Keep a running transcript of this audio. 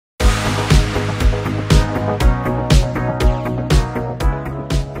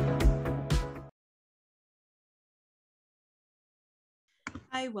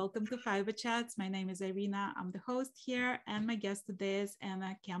Hi, welcome to Fiberchats. My name is Irina. I'm the host here, and my guest today is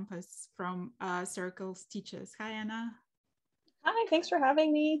Anna Campos from Circle Stitches. Hi, Anna. Hi, thanks for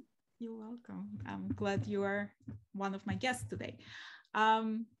having me. You're welcome. I'm glad you are one of my guests today.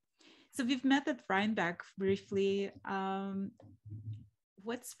 So we've met at Rhinebeck briefly.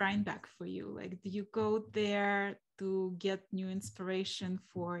 What's Rhinebeck for you? Like, do you go there to get new inspiration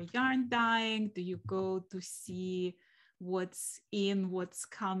for yarn dyeing? Do you go to see what's in, what's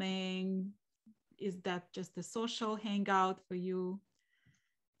coming? Is that just a social hangout for you?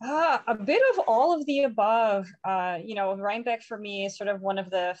 A bit of all of the above. Rhinebeck for me is sort of one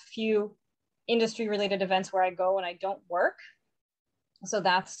of the few industry-related events where I go when I don't work. So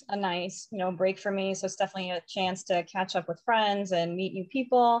that's a nice, break for me. So it's definitely a chance to catch up with friends and meet new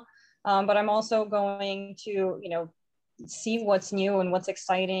people. But I'm also going to, see what's new and what's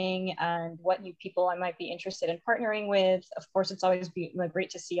exciting and what new people I might be interested in partnering with. Of course, it's always great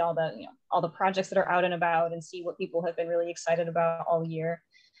to see all the projects that are out and about and see what people have been really excited about all year.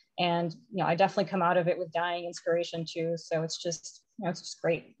 And I definitely come out of it with dyeing inspiration too. So it's just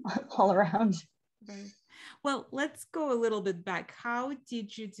great all around. Right. Well, let's go a little bit back. How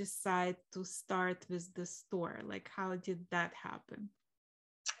did you decide to start with the store? Like, how did that happen?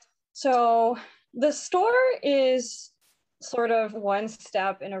 So the store is sort of one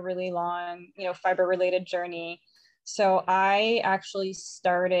step in a really long, fiber related journey. So I actually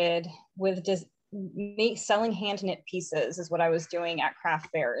started with selling hand knit pieces is what I was doing at craft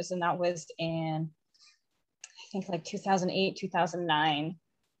fairs. And that was in, I think like 2008, 2009.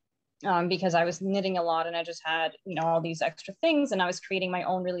 Because I was knitting a lot and I just had, all these extra things and I was creating my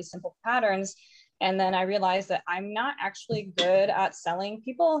own really simple patterns. And then I realized that I'm not actually good at selling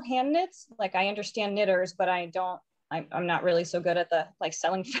people hand knits. Like I understand knitters, but I'm not really so good at the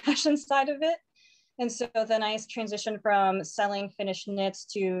selling fashion side of it. And so then I transitioned from selling finished knits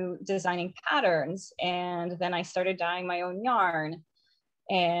to designing patterns. And then I started dyeing my own yarn.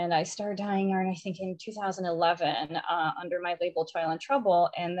 And I started dyeing yarn, I think in 2011 under my label Toil and Trouble.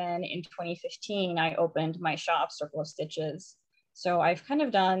 And then in 2015, I opened my shop, Circle of Stitches. So I've kind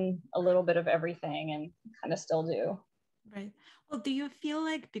of done a little bit of everything and kind of still do. Right. Well, do you feel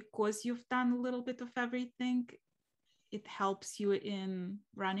like because you've done a little bit of everything, it helps you in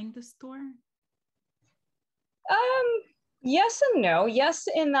running the store? Yes and no. Yes,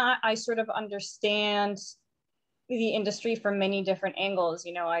 in that I sort of understand the industry from many different angles.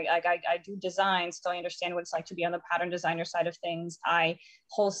 I do design, so I understand what it's like to be on the pattern designer side of things. I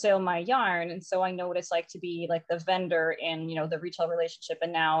wholesale my yarn, and so I know what it's like to be like the vendor in, the retail relationship.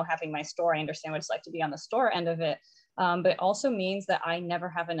 And now having my store, I understand what it's like to be on the store end of it. But it also means that I never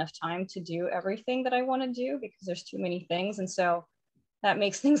have enough time to do everything that I want to do because there's too many things. And so that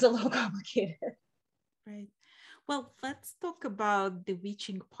makes things a little complicated. Right. Well, let's talk about the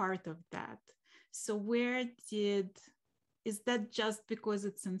witching part of that. So is that just because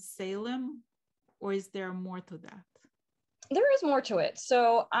it's in Salem, or is there more to that? There is more to it.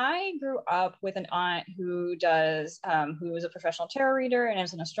 So I grew up with an aunt who was a professional tarot reader and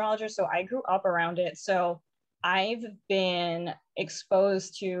is an astrologer. So I grew up around it. So I've been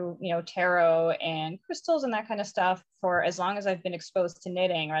exposed to, tarot and crystals and that kind of stuff for as long as I've been exposed to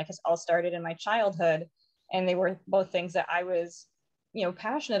knitting, right? Because all started in my childhood. And they were both things that I was,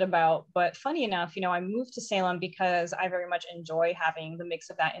 passionate about. But funny enough, I moved to Salem because I very much enjoy having the mix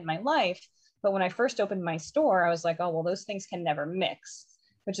of that in my life. But when I first opened my store, I was like, oh, well, those things can never mix,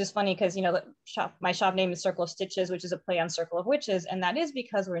 which is funny because, my shop name is Circle of Stitches, which is a play on Circle of Witches. And that is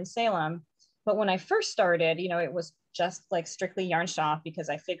because we're in Salem. But when I first started, it was just like strictly yarn shop because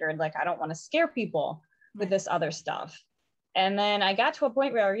I figured like, I don't want to scare people with this other stuff. And then I got to a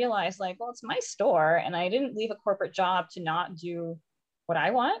point where I realized like, well, it's my store and I didn't leave a corporate job to not do what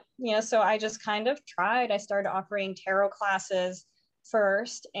I want, so I just kind of tried. I started offering tarot classes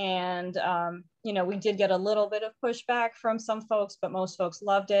first. And, we did get a little bit of pushback from some folks, but most folks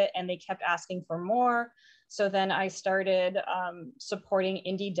loved it and they kept asking for more. So then I started supporting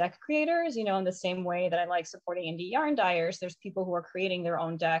indie deck creators, in the same way that I like supporting indie yarn dyers. There's people who are creating their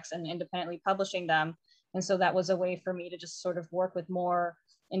own decks and independently publishing them. And so that was a way for me to just sort of work with more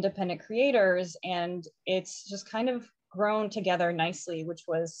independent creators. And it's just kind of grown together nicely, which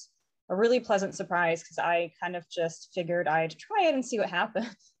was a really pleasant surprise because I kind of just figured I'd try it and see what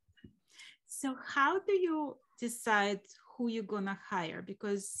happens. So how do you decide who you're gonna hire?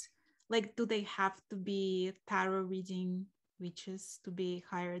 Because do they have to be tarot reading witches to be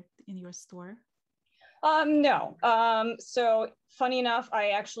hired in your store? No. So funny enough, I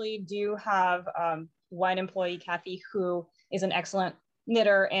actually do have one employee, Kathy, who is an excellent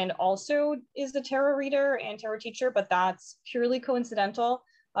knitter and also is a tarot reader and tarot teacher, but that's purely coincidental.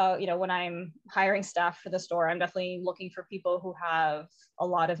 when I'm hiring staff for the store, I'm definitely looking for people who have a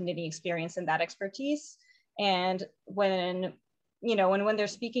lot of knitting experience and that expertise. And when they're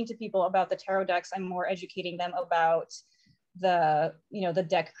speaking to people about the tarot decks, I'm more educating them about the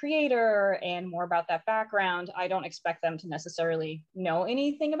deck creator and more about that background. I don't expect them to necessarily know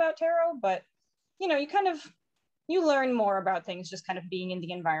anything about tarot, but you learn more about things just kind of being in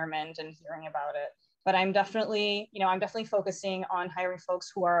the environment and hearing about it. But I'm definitely focusing on hiring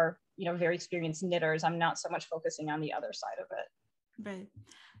folks who are, very experienced knitters. I'm not so much focusing on the other side of it. Right.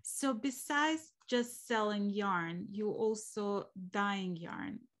 So besides just selling yarn, you also dyeing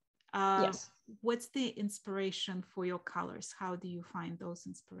yarn. Yes. What's the inspiration for your colors? How do you find those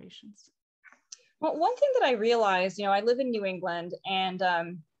inspirations? Well, one thing that I realized, I live in New England, and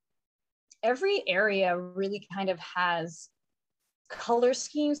every area really kind of has color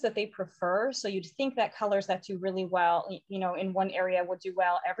schemes that they prefer. So you'd think that colors that do really well, in one area would do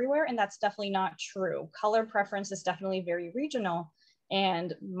well everywhere. And that's definitely not true. Color preference is definitely very regional.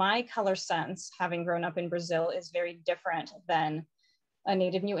 And my color sense, having grown up in Brazil, is very different than a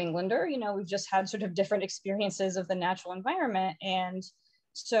native New Englander. We've just had sort of different experiences of the natural environment. And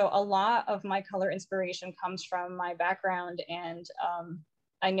so a lot of my color inspiration comes from my background. And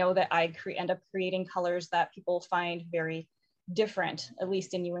I know that I end up creating colors that people find very different, at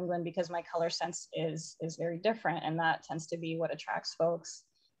least in New England, because my color sense is very different, and that tends to be what attracts folks.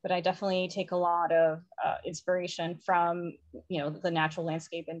 But I definitely take a lot of inspiration from the natural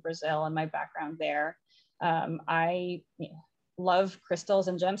landscape in Brazil and my background there. I love crystals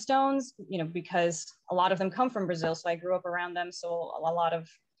and gemstones, because a lot of them come from Brazil, so I grew up around them, so a lot of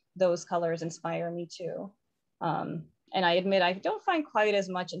those colors inspire me too. And I admit I don't find quite as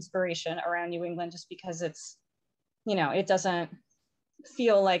much inspiration around New England, just because it's it doesn't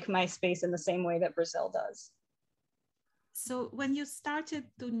feel like my space in the same way that Brazil does. So when you started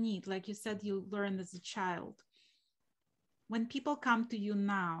to knit, like you said, you learned as a child, when people come to you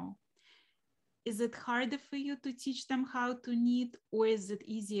now, is it harder for you to teach them how to knit, or is it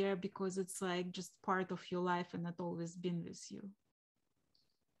easier because it's like just part of your life and it always been with you?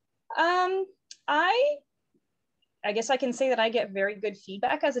 I guess I can say that I get very good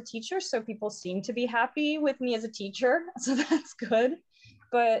feedback as a teacher. So people seem to be happy with me as a teacher. So that's good.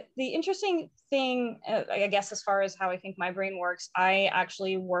 But the interesting thing, I guess, as far as how I think my brain works, I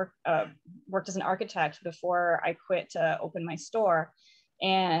actually worked as an architect before I quit to open my store.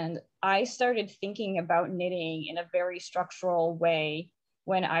 And I started thinking about knitting in a very structural way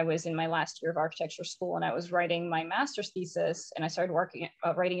when I was in my last year of architecture school, and I was writing my master's thesis, and I started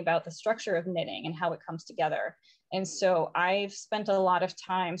writing about the structure of knitting and how it comes together. And so I've spent a lot of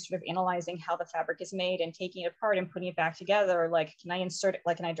time sort of analyzing how the fabric is made and taking it apart and putting it back together. Like, can I insert it?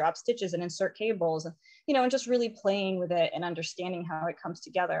 Like, can I drop stitches and insert cables? And just really playing with it and understanding how it comes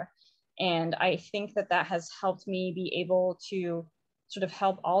together. And I think that has helped me be able to sort of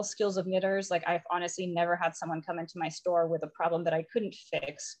help all skills of knitters. Like, I've honestly never had someone come into my store with a problem that I couldn't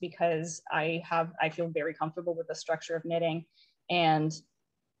fix, because I feel very comfortable with the structure of knitting. And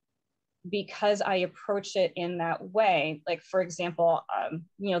because I approach it in that way, like, for example,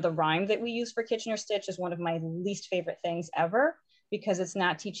 the rhyme that we use for Kitchener stitch is one of my least favorite things ever, because it's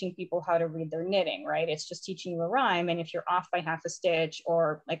not teaching people how to read their knitting, right? It's just teaching you a rhyme. And if you're off by half a stitch,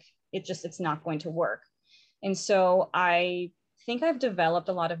 or like, it's not going to work. And so I think I've developed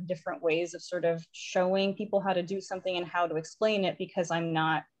a lot of different ways of sort of showing people how to do something and how to explain it, because I'm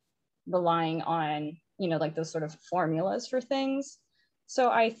not relying on, like those sort of formulas for things. So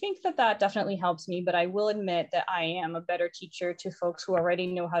I think that definitely helps me, but I will admit that I am a better teacher to folks who already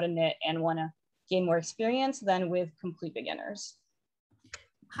know how to knit and want to gain more experience than with complete beginners.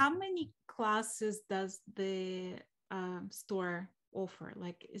 How many classes does the store offer?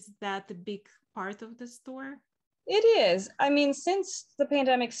 Like, is that a big part of the store? It is. I mean, since the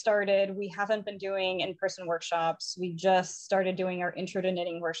pandemic started, we haven't been doing in-person workshops. We just started doing our intro to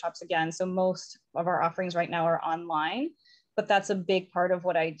knitting workshops again. So most of our offerings right now are online, but that's a big part of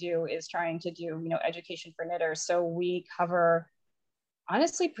what I do, is trying to do, education for knitters. So we cover,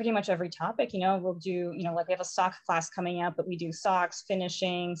 honestly, pretty much every topic. We'll do, like, we have a sock class coming up, but we do socks,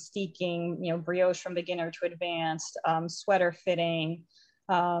 finishing, steeking, brioche from beginner to advanced, sweater fitting,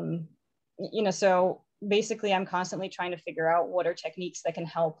 so basically I'm constantly trying to figure out what are techniques that can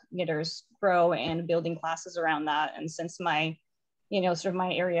help knitters grow, and building classes around that. And since my, sort of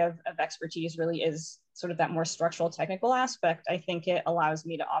my area of expertise really is sort of that more structural technical aspect, I think it allows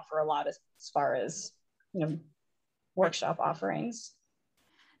me to offer a lot as far as, workshop offerings.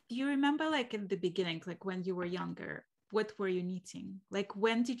 Do you remember, like, in the beginning, like when you were younger, what were you knitting? Like,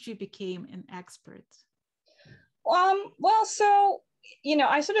 when did you become an expert? Well, so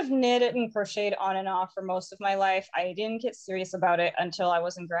I sort of knitted and crocheted on and off for most of my life. I didn't get serious about it until I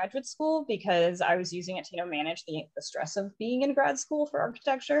was in graduate school because I was using it to, manage the stress of being in grad school for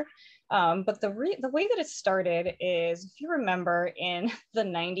architecture. But the way that it started is, if you remember, in the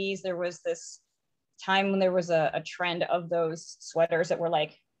 90s, there was this time when there was a trend of those sweaters that were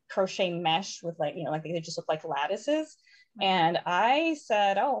like crochet mesh with like, like they just look like lattices. And I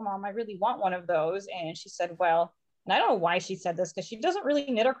said, "Oh, Mom, I really want one of those." And she said, "Well," and I don't know why she said this because she doesn't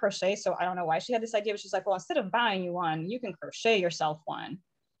really knit or crochet. So I don't know why she had this idea, but she's like, "Well, instead of buying you one, you can crochet yourself one."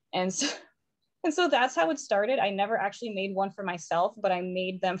 And so, and so that's how it started. I never actually made one for myself, but I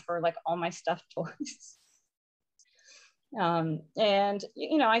made them for like all my stuffed toys. And,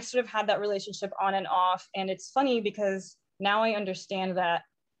 I sort of had that relationship on and off. And it's funny because now I understand that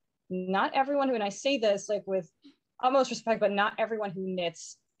not everyone who, and I say this like with utmost respect, but not everyone who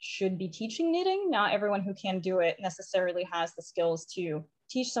knits should be teaching knitting. Not everyone who can do it necessarily has the skills to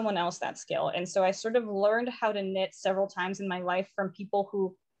teach someone else that skill. And so I sort of learned how to knit several times in my life from people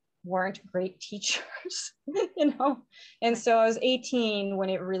who weren't great teachers, And so I was 18 when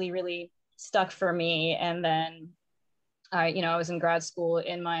it really, really stuck for me. And then I was in grad school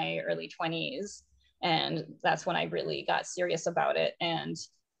in my early 20s, and that's when I really got serious about it. And,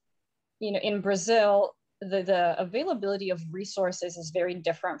 in Brazil, the availability of resources is very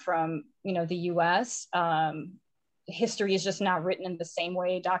different from, the US. History is just not written in the same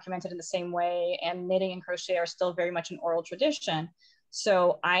way, documented in the same way, and knitting and crochet are still very much an oral tradition.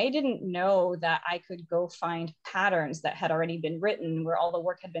 So I didn't know that I could go find patterns that had already been written where all the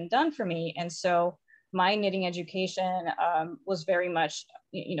work had been done for me. And so my knitting education was very much,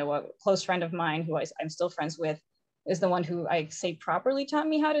 a close friend of mine who I'm still friends with is the one who I say properly taught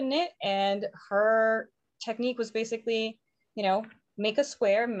me how to knit. And her technique was basically, make a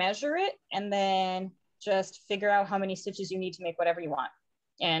square, measure it, and then just figure out how many stitches you need to make whatever you want.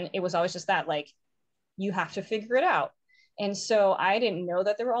 And it was always just that, like, you have to figure it out. And so I didn't know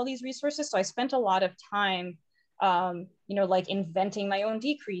that there were all these resources. So I spent a lot of time, like inventing my own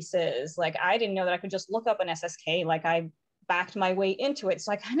decreases. Like I didn't know that I could just look up an SSK. Like I backed my way into it.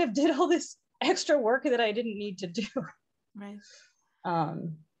 So I kind of did all this extra work that I didn't need to do. Right.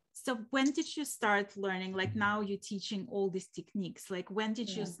 So when did you start learning? Like now you're teaching all these techniques. Like when did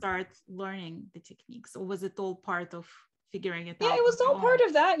you start learning the techniques, or was it all part of figuring it out? Yeah, it was all part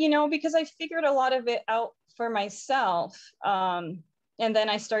of that, because I figured a lot of it out for myself. And then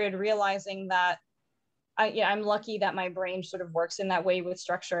I started realizing that I'm lucky that my brain sort of works in that way with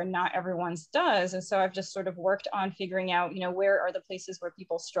structure, and not everyone's does. And so I've just sort of worked on figuring out, where are the places where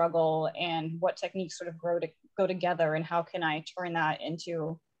people struggle and what techniques sort of go together, and how can I turn that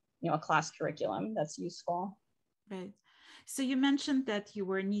into, a class curriculum that's useful. Right. So you mentioned that you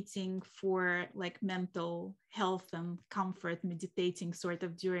were knitting for like mental health and comfort, meditating sort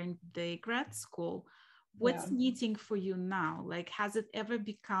of during the grad school. What's knitting for you now? Like, has it ever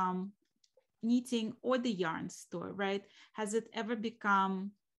become knitting or the yarn store, right? Has it ever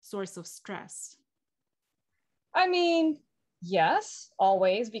become source of stress? I mean, yes,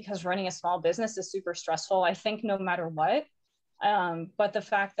 always, because running a small business is super stressful, I think, no matter what. But the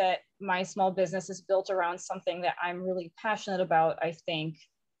fact that my small business is built around something that I'm really passionate about, I think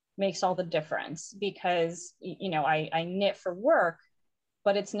makes all the difference, because, I knit for work,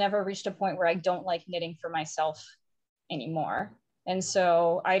 but it's never reached a point where I don't like knitting for myself anymore. And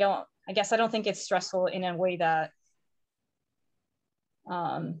so I guess I don't think it's stressful in a way that,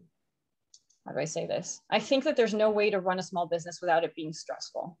 how do I say this? I think that there's no way to run a small business without it being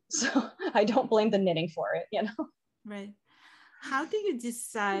stressful. So I don't blame the knitting for it, Right. How do you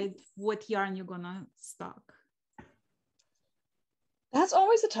decide what yarn you're gonna stock? That's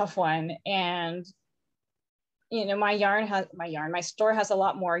always a tough one. And, my store has a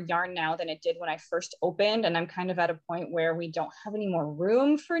lot more yarn now than it did when I first opened. And I'm kind of at a point where we don't have any more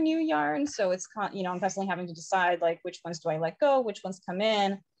room for new yarn. So it's, I'm constantly having to decide like, which ones do I let go? Which ones come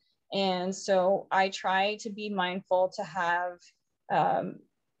in? And so I try to be mindful to have,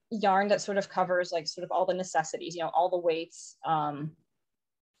 yarn that sort of covers like sort of all the necessities, all the weights.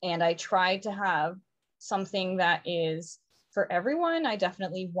 And I try to have something that is for everyone. I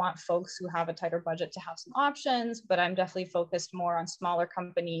definitely want folks who have a tighter budget to have some options, but I'm definitely focused more on smaller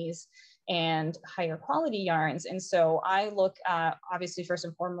companies and higher quality yarns. And so I look at, obviously, first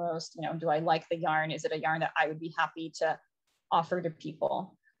and foremost, do I like the yarn? Is it a yarn that I would be happy to offer to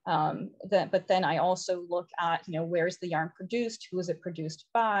people? But then I also look at, where's the yarn produced? Who is it produced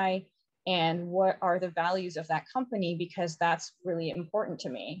by? And what are the values of that company? Because that's really important to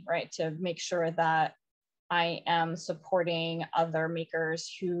me, right? To make sure that I am supporting other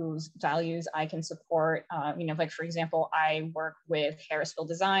makers whose values I can support. Like for example, I work with Harrisville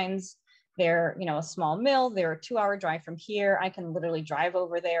Designs. They're, a small mill. They're a 2-hour drive from here. I can literally drive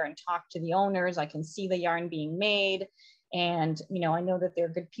over there and talk to the owners. I can see the yarn being made. And, I know that they're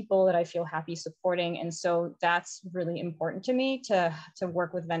good people that I feel happy supporting. And so that's really important to me to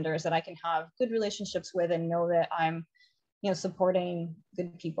work with vendors that I can have good relationships with and know that I'm, supporting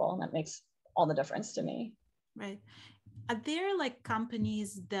good people. And that makes all the difference to me. Right. Are there like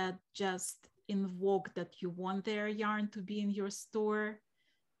companies that just invoke that you want their yarn to be in your store?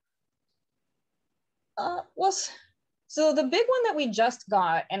 So the big one that we just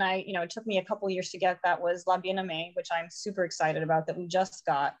got, and it took me a couple years to get, that was La Bien-Aimée, which I'm super excited about, that we just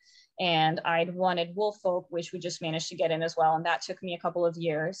got. And I'd wanted Woolfolk, which we just managed to get in as well. And that took me a couple of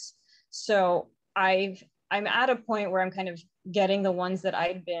years. So I'm at a point where I'm kind of getting the ones that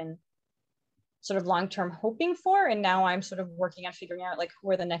I'd been sort of long-term hoping for. And now I'm sort of working on figuring out like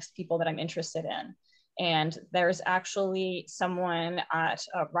who are the next people that I'm interested in. And there's actually someone at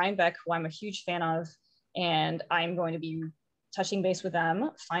Rhinebeck who I'm a huge fan of, and I'm going to be touching base with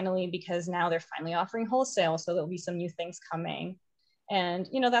them finally, because now they're finally offering wholesale. So there'll be some new things coming. And,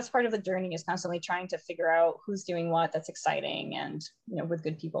 that's part of the journey, is constantly trying to figure out who's doing what that's exciting and, with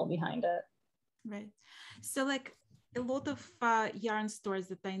good people behind it. Right. So like a lot of yarn stores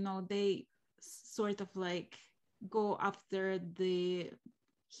that I know, they sort of like go after the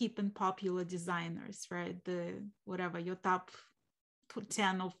hip and popular designers, right? The whatever, your top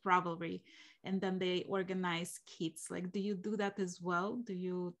 10 of Ravelry, and then they organize kits. Like, do you do that as well? Do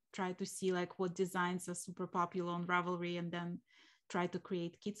you try to see like what designs are super popular on Ravelry and then try to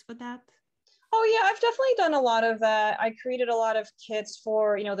create kits for that? Oh yeah, I've definitely done a lot of that. I created a lot of kits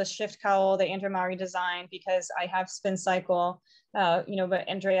for, the shift cowl, the Andrea Maury design, because I have Spin Cycle, but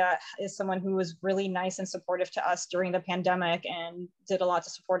Andrea is someone who was really nice and supportive to us during the pandemic and did a lot to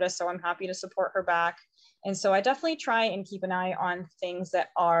support us. So I'm happy to support her back. And so I definitely try and keep an eye on things that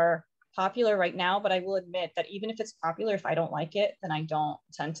are popular right now, but I will admit that even if it's popular, if I don't like it, then I don't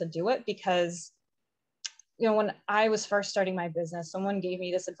tend to do it, because when I was first starting my business, someone gave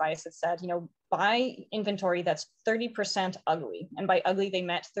me this advice that said, buy inventory that's 30% ugly. And by ugly, they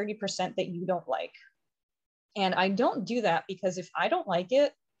meant 30% that you don't like. And I don't do that, because if I don't like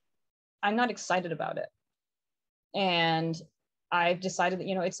it, I'm not excited about it. And I've decided that,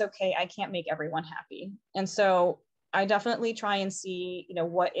 it's okay. I can't make everyone happy. And so I definitely try and see,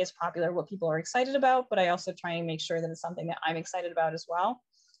 what is popular, what people are excited about, but I also try and make sure that it's something that I'm excited about as well.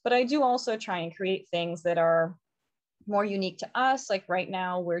 But I do also try and create things that are more unique to us. Like right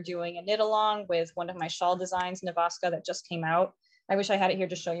now, we're doing a knit along with one of my shawl designs, Navaska, that just came out. I wish I had it here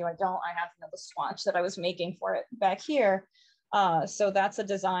to show you. I don't. I have the swatch that I was making for it back here. So that's a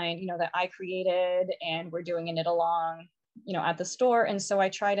design, that I created, and we're doing a knit along, at the store. And so I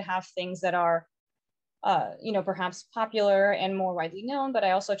try to have things that are perhaps popular and more widely known, but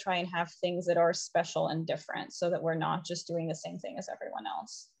I also try and have things that are special and different, so that we're not just doing the same thing as everyone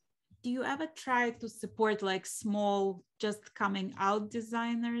else. Do you ever try to support like small, just coming out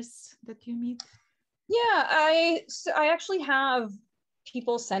designers that you meet? Yeah, I actually have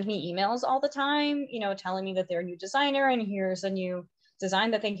people send me emails all the time, telling me that they're a new designer and here's a new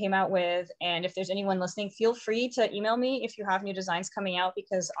design that they came out with. And if there's anyone listening, feel free to email me if you have new designs coming out,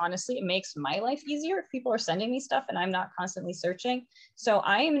 because honestly, it makes my life easier if people are sending me stuff and I'm not constantly searching. So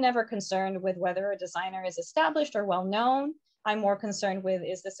I am never concerned with whether a designer is established or well-known. I'm more concerned with,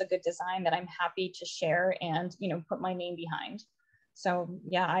 is this a good design that I'm happy to share and, put my name behind? So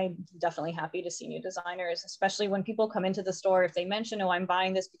yeah, I'm definitely happy to see new designers, especially when people come into the store. If they mention, oh, I'm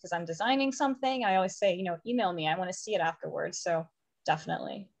buying this because I'm designing something, I always say, email me. I want to see it afterwards. So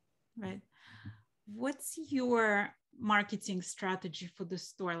definitely. Right. What's your marketing strategy for the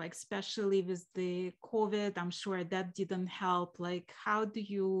store? Like, especially with the COVID, I'm sure that didn't help. Like, how do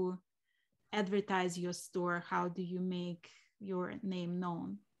you advertise your store? How do you make your name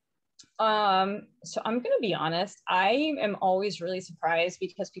known? So I'm going to be honest. I am always really surprised,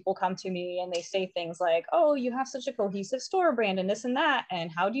 because people come to me and they say things like, oh, you have such a cohesive store brand and this and that,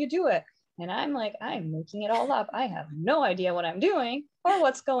 and how do you do it? And I'm like, I'm making it all up. I have no idea what I'm doing or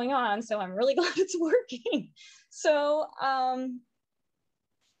what's going on. So I'm really glad it's working. So,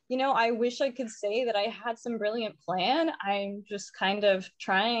 I wish I could say that I had some brilliant plan. I'm just kind of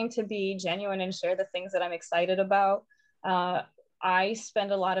trying to be genuine and share the things that I'm excited about. I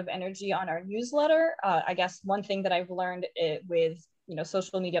spend a lot of energy on our newsletter. I guess one thing that I've learned with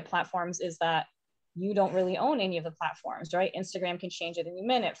social media platforms is that you don't really own any of the platforms, right? Instagram can change it any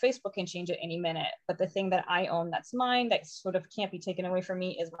minute. Facebook can change it any minute. But the thing that I own that's mine, that sort of can't be taken away from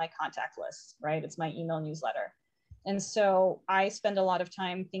me, is my contact list, right? It's my email newsletter. And so I spend a lot of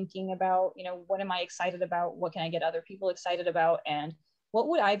time thinking about, what am I excited about? What can I get other people excited about? And what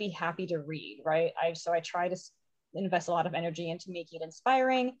would I be happy to read, right? So I try to invest a lot of energy into making it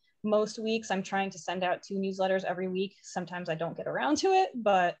inspiring. Most weeks I'm trying to send out 2 newsletters every week. Sometimes I don't get around to it,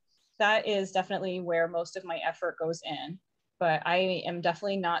 but that is definitely where most of my effort goes in. But I am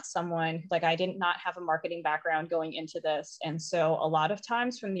definitely not someone, like, I did not have a marketing background going into this. And so a lot of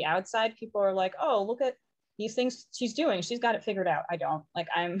times from the outside, people are like, oh, look at these things she's doing. She's got it figured out. I don't. Like,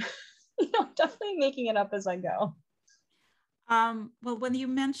 I'm definitely making it up as I go. Well, when you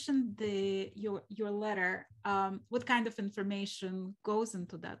mentioned your letter, what kind of information goes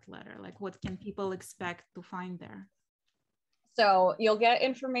into that letter? Like, what can people expect to find there? So you'll get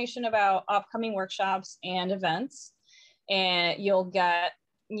information about upcoming workshops and events, and you'll get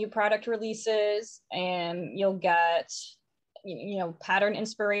new product releases, and you'll get, pattern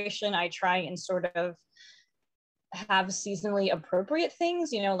inspiration. I try and sort of have seasonally appropriate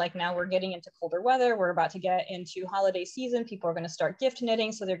things, like now we're getting into colder weather. We're about to get into holiday season. People are going to start gift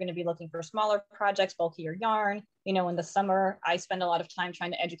knitting. So they're going to be looking for smaller projects, bulkier yarn. In the summer, I spend a lot of time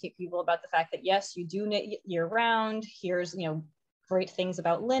trying to educate people about the fact that, yes, you do knit year round. Here's, great things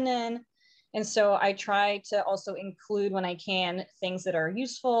about linen. And so I try to also include, when I can, things that are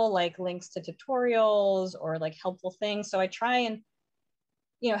useful, like links to tutorials or like helpful things. So I try and,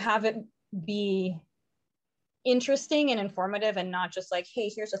 have it be interesting and informative, and not just like, hey,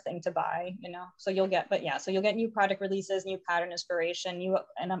 here's a thing to buy, so you'll get new product releases, new pattern inspiration, new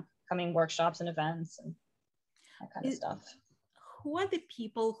and upcoming workshops and events, and that kind of stuff. Who are the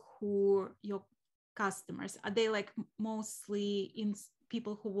people who your customers are? They like mostly in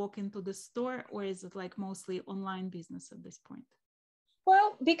people who walk into the store, or is it like mostly online business at this point?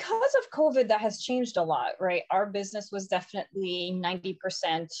 Well, because of COVID, that has changed a lot, right? Our business was definitely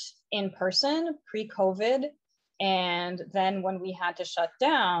 90% in person pre-COVID. And then when we had to shut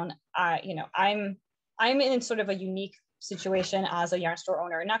down, I'm in sort of a unique situation as a yarn store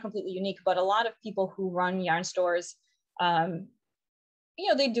owner, not completely unique, but a lot of people who run yarn stores,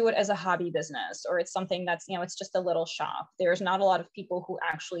 they do it as a hobby business, or it's something that's, it's just a little shop. There's not a lot of people who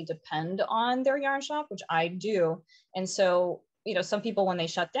actually depend on their yarn shop, which I do. And so, some people, when they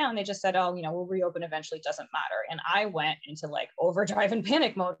shut down, they just said, oh, we'll reopen eventually, it doesn't matter. And I went into like overdrive and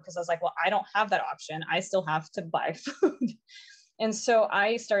panic mode, because I was like, well, I don't have that option. I still have to buy food. And so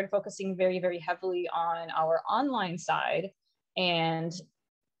I started focusing very, very heavily on our online side. And,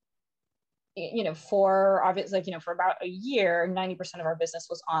 for about a year, 90% of our business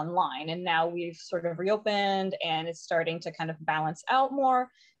was online. And now we've sort of reopened, and it's starting to kind of balance out more.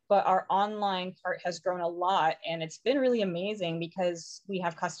 But our online part has grown a lot, and it's been really amazing because we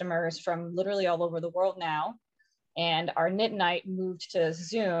have customers from literally all over the world now. And our knit night moved to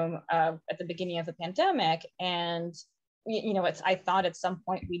Zoom at the beginning of the pandemic. And, I thought at some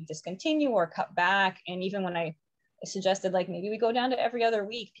point we'd discontinue or cut back. And even when I suggested, like, maybe we go down to every other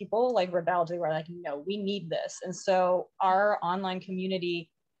week, people like rebelled. They were like, no, we need this. And so our online community,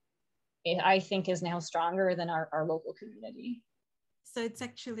 I think, is now stronger than our local community. So it's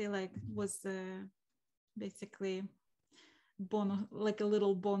actually like basically bonus, like a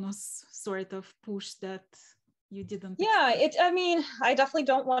little bonus sort of push that you didn't. Yeah, I definitely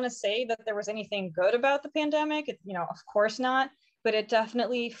don't want to say that there was anything good about the pandemic. Of course not. But it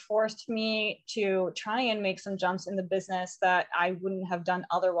definitely forced me to try and make some jumps in the business that I wouldn't have done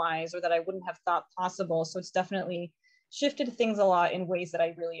otherwise, or that I wouldn't have thought possible. So it's definitely shifted things a lot in ways that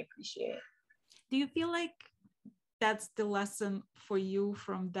I really appreciate. Do you feel like that's the lesson for you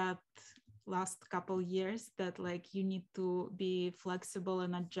from that last couple years, that like you need to be flexible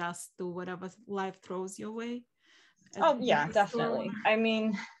and adjust to whatever life throws your way? Oh yeah, definitely. I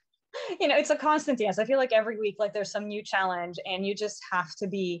mean, it's a constant dance. I feel like every week, like, there's some new challenge, and you just have to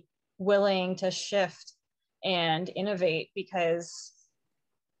be willing to shift and innovate, because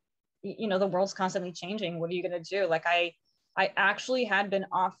the world's constantly changing. What are you going to do? Like, I actually had been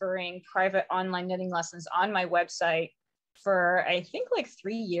offering private online knitting lessons on my website for, I think, like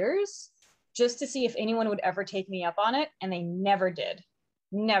 3 years, just to see if anyone would ever take me up on it. And they never did.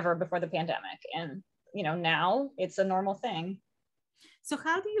 Never before the pandemic. And, now it's a normal thing. So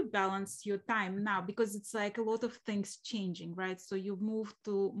how do you balance your time now? Because it's like a lot of things changing, right? So you move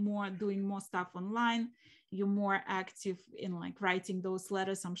to doing more stuff online. You're more active in like writing those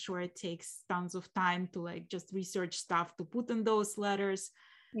letters. I'm sure it takes tons of time to like just research stuff to put in those letters.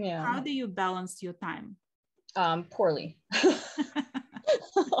 Yeah. How do you balance your time? Poorly.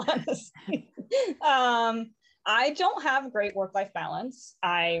 Honestly. I don't have great work-life balance.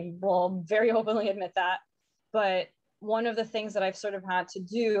 I will very openly admit that. But one of the things that I've sort of had to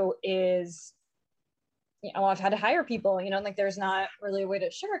do is, I've had to hire people, like there's not really a way to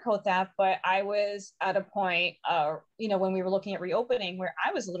sugarcoat that, but I was at a point, when we were looking at reopening where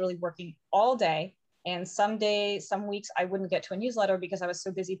I was literally working all day. And some days, some weeks, I wouldn't get to a newsletter because I was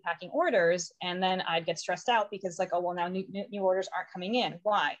so busy packing orders. And then I'd get stressed out because like, oh, well, now new orders aren't coming in.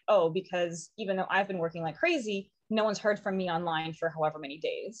 Why? Oh, because even though I've been working like crazy, no one's heard from me online for however many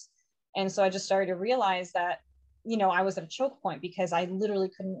days. And so I just started to realize that, I was at a choke point because I literally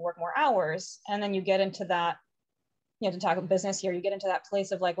couldn't work more hours. And then you get into that, to talk about business here, you get into that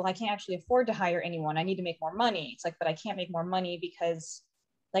place of like, well, I can't actually afford to hire anyone. I need to make more money. It's like, but I can't make more money because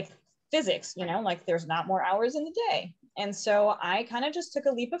like physics, like there's not more hours in the day. And so I kind of just took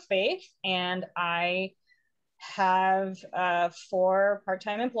a leap of faith, and I have 4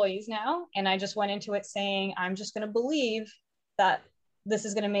 part-time employees now. And I just went into it saying, I'm just going to believe that this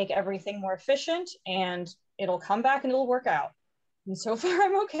is going to make everything more efficient and it'll come back and it'll work out. And so far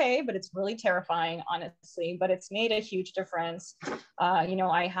I'm okay, but it's really terrifying, honestly, but it's made a huge difference.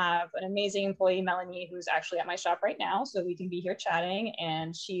 I have an amazing employee, Melanie, who's actually at my shop right now, so we can be here chatting,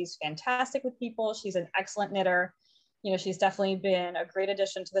 and she's fantastic with people. She's an excellent knitter. She's definitely been a great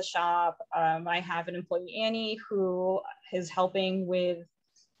addition to the shop. I have an employee, Annie, who is helping with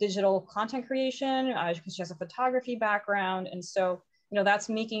digital content creation because she has a photography background. And so that's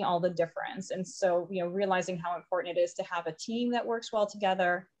making all the difference. And so, realizing how important it is to have a team that works well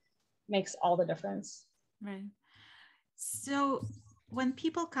together makes all the difference. Right. So when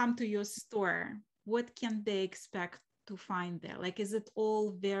people come to your store, what can they expect to find there? Like, is it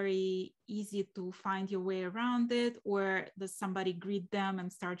all very easy to find your way around it? Or does somebody greet them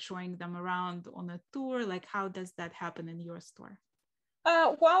and start showing them around on a tour? Like, how does that happen in your store?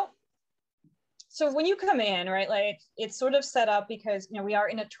 So when you come in, right, like it's sort of set up because, we are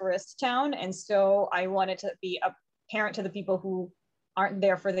in a tourist town. And so I wanted to be apparent to the people who aren't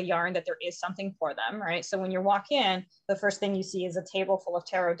there for the yarn that there is something for them, right? So when you walk in, the first thing you see is a table full of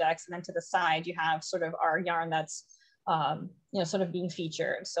tarot decks. And then to the side, you have sort of our yarn that's, sort of being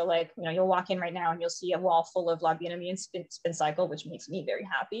featured. So like, you'll walk in right now and you'll see a wall full of La Bien-Aimée and spin cycle, which makes me very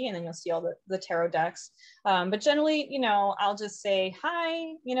happy. And then you'll see all the tarot decks. But generally, I'll just say,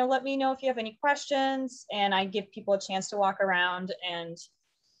 hi, let me know if you have any questions. And I give people a chance to walk around and,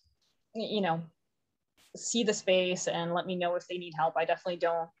 see the space and let me know if they need help. I definitely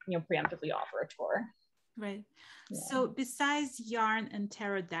don't, preemptively offer a tour. Right. Yeah. So besides yarn and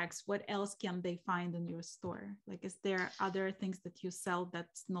tarot decks, what else can they find in your store? Like, is there other things that you sell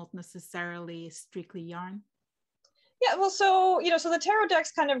that's not necessarily strictly yarn? Yeah, well, so the tarot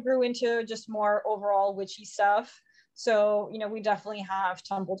decks kind of grew into just more overall witchy stuff. So, we definitely have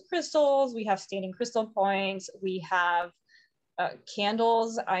tumbled crystals, we have staining crystal points, we have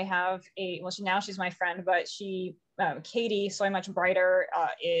candles. I have she's my friend, but Katie, Soy Much Brighter,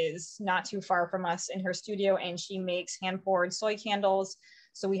 is not too far from us in her studio, and she makes hand poured soy candles.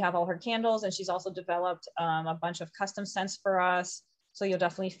 So we have all her candles, and she's also developed a bunch of custom scents for us. So you'll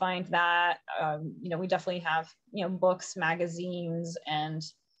definitely find that. We definitely have books, magazines, and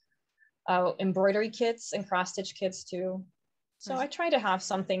embroidery kits and cross stitch kits too. So I try to have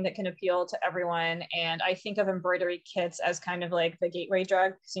something that can appeal to everyone. And I think of embroidery kits as kind of like the gateway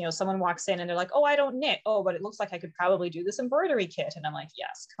drug. So, someone walks in and they're like, oh, I don't knit. Oh, but it looks like I could probably do this embroidery kit. And I'm like,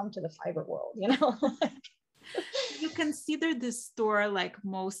 yes, come to the fiber world, You consider this store like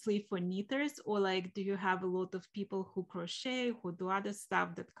mostly for knitters, or like, do you have a lot of people who crochet, who do other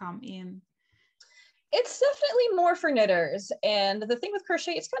stuff that come in? It's definitely more for knitters. And the thing with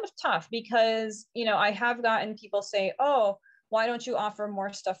crochet, it's kind of tough because, I have gotten people say, oh, why don't you offer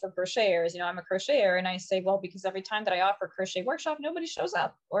more stuff for crocheters? I'm a crocheter. And I say, well, because every time that I offer a crochet workshop, nobody shows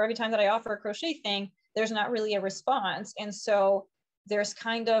up. Or every time that I offer a crochet thing, there's not really a response. And so there's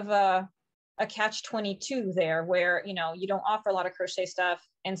kind of a catch-22 there where, you don't offer a lot of crochet stuff.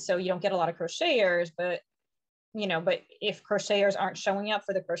 And so you don't get a lot of crocheters, but if crocheters aren't showing up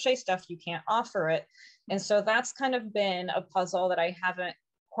for the crochet stuff, you can't offer it. And so that's kind of been a puzzle that I haven't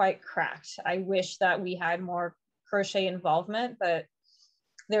quite cracked. I wish that we had more crochet involvement, but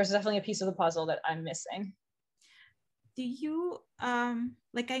there's definitely a piece of the puzzle that I'm missing. Do you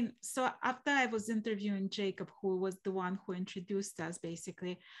so after I was interviewing Jacob, who was the one who introduced us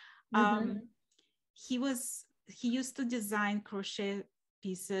basically, he used to design crochet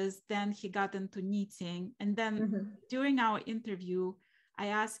pieces, then he got into knitting, and then during our interview I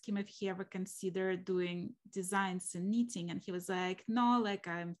asked him if he ever considered doing designs and knitting, and he was like, no, like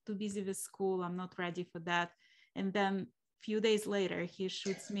I'm too busy with school, I'm not ready for that. And then a few days later, he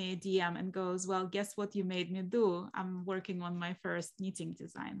shoots me a DM and goes, well, guess what you made me do? I'm working on my first knitting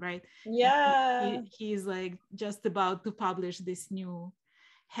design, right? Yeah. He's like just about to publish this new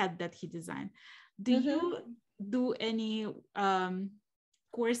hat that he designed. Do you do any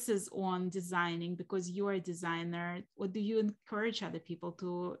courses on designing because you're a designer, or do you encourage other people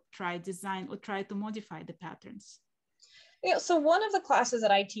to try design or try to modify the patterns? Yeah, so one of the classes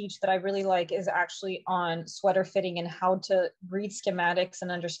that I teach that I really like is actually on sweater fitting and how to read schematics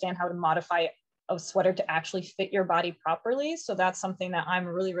and understand how to modify a sweater to actually fit your body properly. So that's something that I'm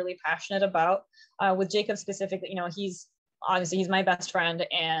really, really passionate about. With Jacob specifically, you know, he's my best friend,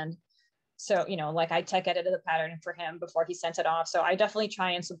 and so, you know, like I tech edited the pattern for him before he sent it off. So I definitely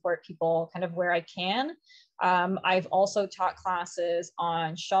try and support people kind of where I can. I've also taught classes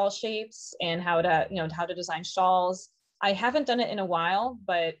on shawl shapes and how to design shawls. I haven't done it in a while,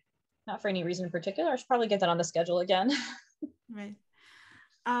 but not for any reason in particular. I should probably get that on the schedule again. Right.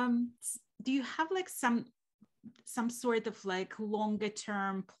 Do you have like some sort of like longer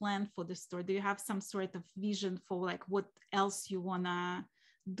term plan for the store? Do you have some sort of vision for like what else you wanna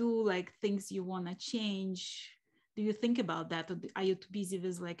do, like things you want to change? Do you think about that, or are you too busy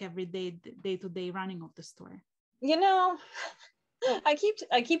with like every day-to-day running of the store? You know, I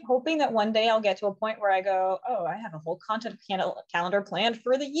keep hoping that one day I'll get to a point where I go, oh, I have a whole content calendar planned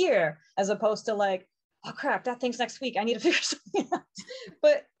for the year, as opposed to like, oh crap, that thing's next week, I need to figure something out.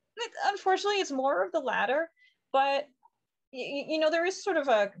 But unfortunately it's more of the latter. But you know, there is sort of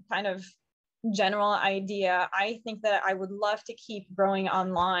a kind of general idea. I think that I would love to keep growing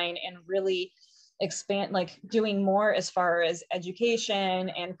online and really expand, like doing more as far as education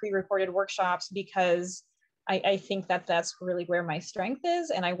and pre-recorded workshops, because I think that that's really where my strength is,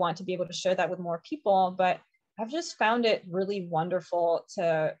 and I want to be able to share that with more people. But I've just found it really wonderful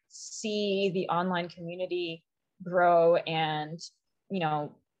to see the online community grow and, you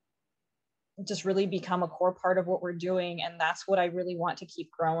know, just really become a core part of what we're doing. And that's what I really want to keep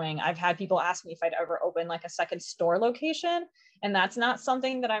growing. I've had people ask me if I'd ever open like a second store location, and that's not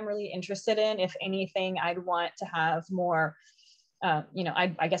something that I'm really interested in. If anything, I'd want to have more, you know,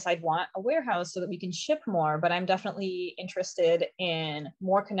 I guess I'd want a warehouse so that we can ship more, but I'm definitely interested in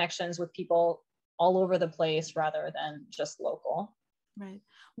more connections with people all over the place rather than just local. Right.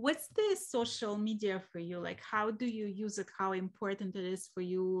 What's the social media for you? Like, how do you use it? How important it is for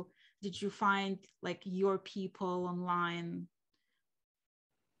you? Did you find like your people online?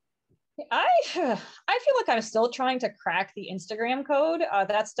 I feel like I'm still trying to crack the Instagram code.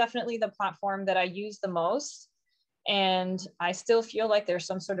 That's definitely the platform that I use the most. And I still feel like there's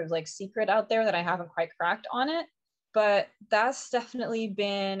some sort of like secret out there that I haven't quite cracked on it. But that's definitely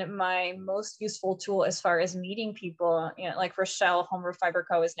been my most useful tool as far as meeting people. You know, like Rochelle Homer Fiber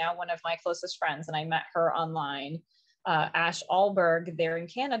Co. is now one of my closest friends, and I met her online. Ash Alberg, they're in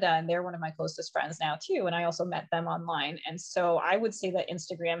Canada, and they're one of my closest friends now too. And I also met them online. And so I would say that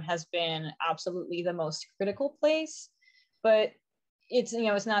Instagram has been absolutely the most critical place. But it's, you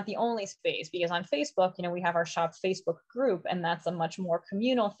know, it's not the only space, because on Facebook, you know, we have our shop Facebook group, and that's a much more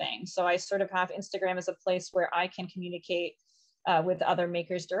communal thing. So I sort of have Instagram as a place where I can communicate with other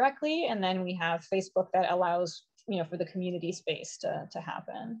makers directly. And then we have Facebook that allows, you know, for the community space to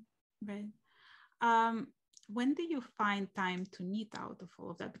happen. Right. When do you find time to knit out of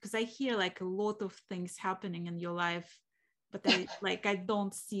all of that? Because I hear like a lot of things happening in your life, but I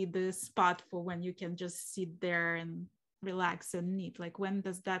don't see the spot for when you can just sit there and relax and knit. Like, when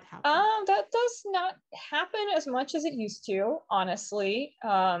does that happen? That does not happen as much as it used to, honestly.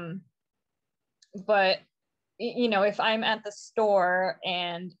 But you know, if I'm at the store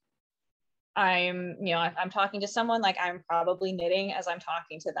and I'm talking to someone, like I'm probably knitting as I'm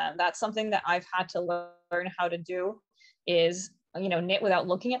talking to them. That's something that I've had to learn how to do, is, you know, knit without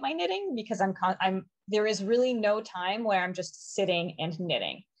looking at my knitting, because there is really no time where I'm just sitting and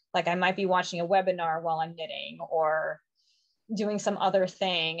knitting. Like I might be watching a webinar while I'm knitting or doing some other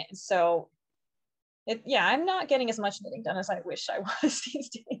thing. So I'm not getting as much knitting done as I wish I was these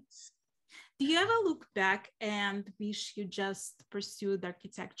days. Do you ever look back and wish you just pursued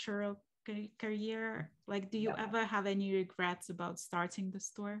architectural career? Like, do you ever have any regrets about starting the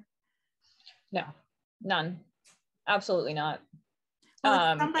store? No, none. Absolutely not.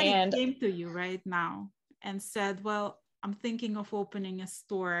 Well, if somebody came to you right now and said, well, I'm thinking of opening a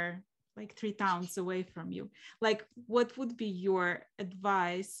store like 3 towns away from you, like what would be your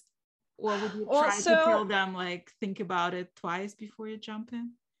advice? Or would you try to tell them like, think about it twice before you jump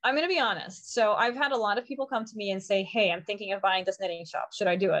in? I'm going to be honest. So I've had a lot of people come to me and say, hey, I'm thinking of buying this knitting shop. Should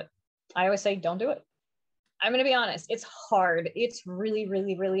I do it? I always say, don't do it. I'm going to be honest. It's hard. It's really,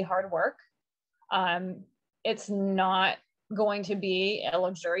 really, really hard work. It's not going to be a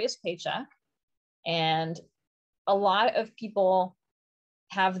luxurious paycheck. And a lot of people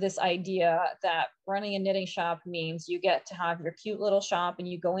have this idea that running a knitting shop means you get to have your cute little shop and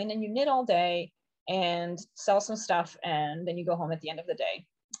you go in and you knit all day and sell some stuff and then you go home at the end of the day.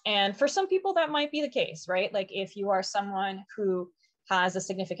 And for some people that might be the case, right? Like if you are someone who has a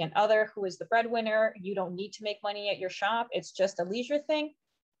significant other who is the breadwinner, you don't need to make money at your shop, it's just a leisure thing,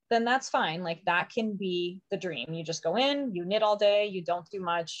 then that's fine. Like that can be the dream. You just go in, you knit all day, you don't do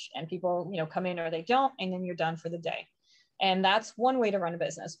much, and people, you know, come in or they don't, and then you're done for the day. And that's one way to run a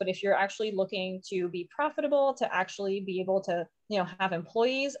business. But if you're actually looking to be profitable, to actually be able to, you know, have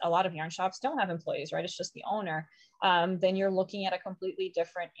employees, a lot of yarn shops don't have employees, right? It's just the owner. Then you're looking at a completely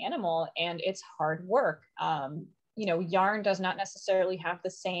different animal, and it's hard work. You know, yarn does not necessarily have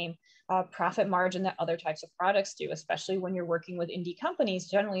the same profit margin that other types of products do, especially when you're working with indie companies.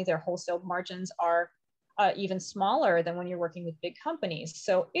 Generally, their wholesale margins are even smaller than when you're working with big companies.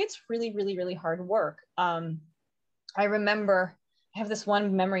 So it's really, really, really hard work. I remember I have this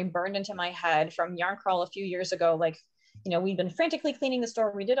one memory burned into my head from Yarn Crawl a few years ago. Like, you know, we'd been frantically cleaning the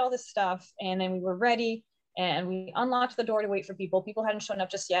store. We did all this stuff and then we were ready and we unlocked the door to wait for people. People hadn't shown up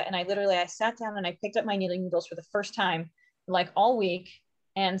just yet. And I sat down and I picked up my knitting needles for the first time, like all week.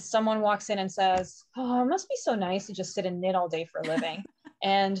 And someone walks in and says, oh, it must be so nice to just sit and knit all day for a living.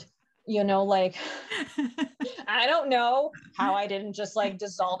 And, you know, like, I don't know how I didn't just like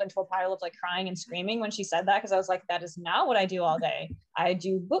dissolve into a pile of like crying and screaming when she said that, because I was like, that is not what I do all day. I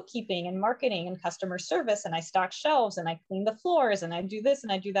do bookkeeping and marketing and customer service, and I stock shelves and I clean the floors and I do this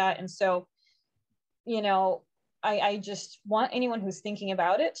and I do that. And so, you know, I just want anyone who's thinking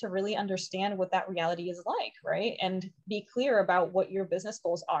about it to really understand what that reality is like, right? And be clear about what your business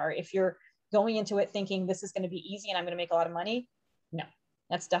goals are. If you're going into it thinking this is going to be easy and I'm going to make a lot of money, no,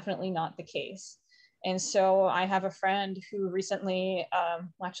 that's definitely not the case. And so I have a friend who recently, well,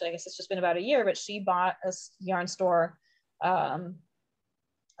 actually, I guess it's just been about a year, but she bought a yarn store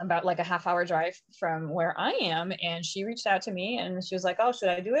about like a half-hour drive from where I am. And she reached out to me and she was like, oh, should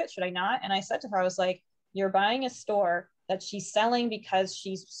I do it? Should I not? And I said to her, I was like, you're buying a store that she's selling because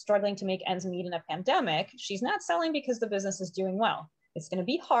she's struggling to make ends meet in a pandemic. She's not selling because the business is doing well. It's going to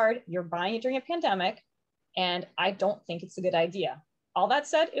be hard. You're buying it during a pandemic. And I don't think it's a good idea. All that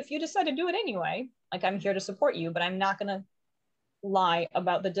said, if you decide to do it anyway, like I'm here to support you, but I'm not going to lie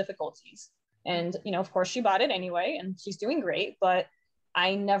about the difficulties. And, you know, of course she bought it anyway and she's doing great, but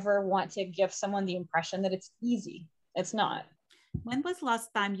I never want to give someone the impression that it's easy. It's not. When was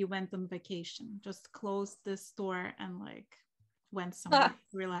last time you went on vacation? Just closed the store and like went somewhere,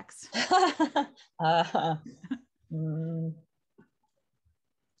 relax.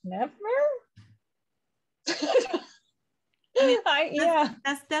 Never. Does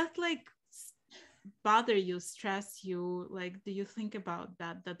that like bother you, stress you? Like, do you think about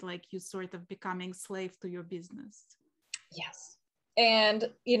that like you sort of becoming slave to your business? Yes. And,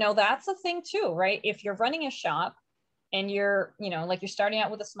 you know, that's the thing too, right? If you're running a shop and you're, you know, like you're starting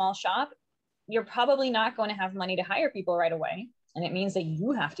out with a small shop, you're probably not going to have money to hire people right away. And it means that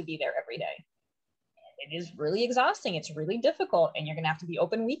you have to be there every day. It is really exhausting. It's really difficult. And you're going to have to be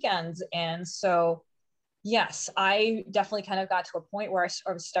open weekends. And so, yes, I definitely kind of got to a point where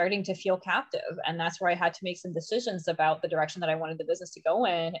I was starting to feel captive. And that's where I had to make some decisions about the direction that I wanted the business to go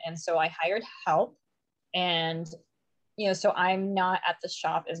in. And so I hired help. And, you know, so I'm not at the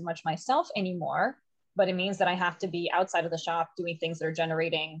shop as much myself anymore, but it means that I have to be outside of the shop doing things that are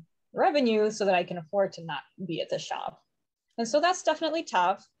generating revenue so that I can afford to not be at the shop. And so that's definitely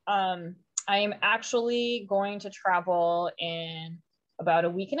tough. I am actually going to travel in about a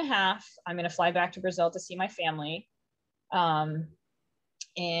week and a half. I'm going to fly back to Brazil to see my family. And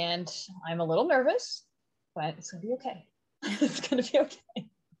I'm a little nervous, but it's going to be okay. It's going to be okay.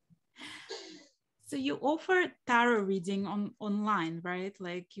 So you offer tarot reading online, right?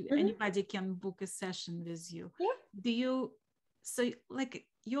 Like Mm-hmm. Anybody can book a session with you. Yeah. So like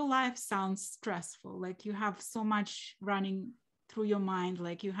your life sounds stressful. Like you have so much running through your mind,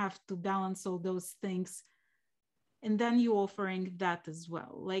 like you have to balance all those things. And then you're offering that as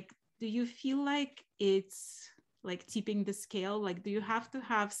well. Like, do you feel like it's like tipping the scale? Like, do you have to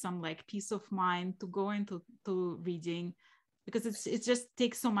have some like peace of mind to go into reading? Because it just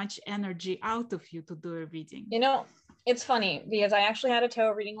takes so much energy out of you to do a reading. You know, it's funny because I actually had a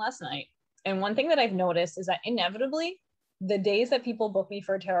tarot reading last night. And one thing that I've noticed is that inevitably the days that people book me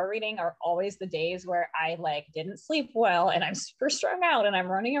for a tarot reading are always the days where I like didn't sleep well and I'm super strung out and I'm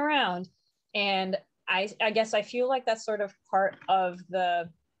running around. And I guess I feel like that's sort of part of the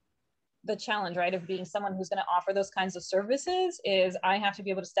challenge, right, of being someone who's going to offer those kinds of services, is I have to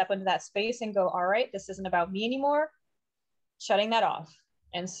be able to step into that space and go, all right, this isn't about me anymore, shutting that off.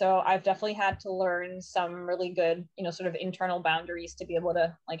 And so I've definitely had to learn some really good, you know, sort of internal boundaries to be able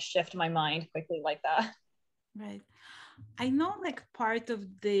to like shift my mind quickly like that. Right. I know like part of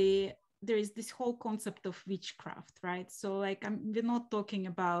there is this whole concept of witchcraft, right? So like we're not talking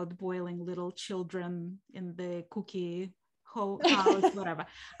about boiling little children in the cookie house, whatever.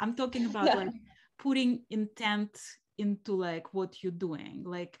 I'm talking about like putting intent into like what you're doing,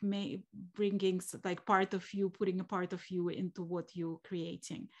 like bringing like part of you, putting a part of you into what you're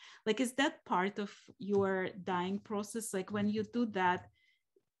creating. Like, is that part of your dyeing process? Like when you do that,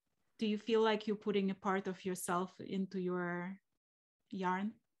 do you feel like you're putting a part of yourself into your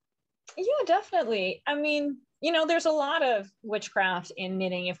yarn? Yeah, definitely. I mean, you know, there's a lot of witchcraft in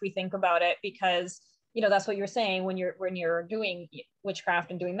knitting if we think about it, because you know that's what you're saying when you're doing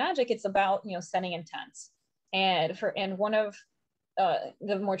witchcraft and doing magic. It's about, you know, setting intents, and one of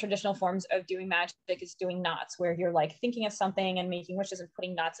the more traditional forms of doing magic is doing knots, where you're like thinking of something and making wishes and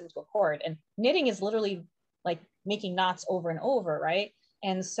putting knots into a cord. And knitting is literally like making knots over and over, right?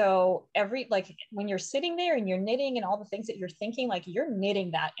 And so every like when you're sitting there and you're knitting and all the things that you're thinking, like you're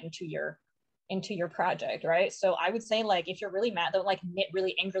knitting that into your project, right? So I would say like if you're really mad, don't like knit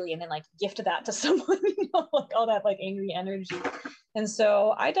really angrily and then like gift that to someone, you know, like all that like angry energy. And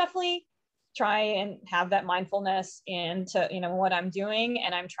so I definitely try and have that mindfulness into, you know, what I'm doing,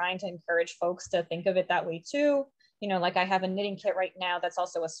 and I'm trying to encourage folks to think of it that way too. You know, like I have a knitting kit right now that's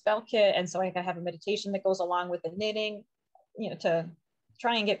also a spell kit, and so I have a meditation that goes along with the knitting, you know, to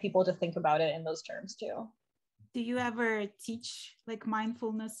try and get people to think about it in those terms too. Do you ever teach like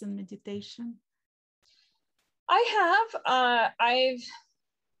mindfulness and meditation? I've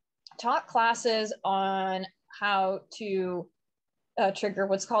taught classes on how to trigger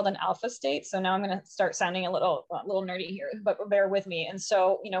what's called an alpha state. So now I'm going to start sounding a little nerdy here, but bear with me. And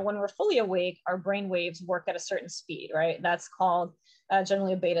so, you know, when we're fully awake, our brain waves work at a certain speed, right? That's called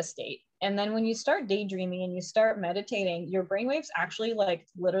generally a beta state. And then when you start daydreaming and you start meditating, your brain waves actually like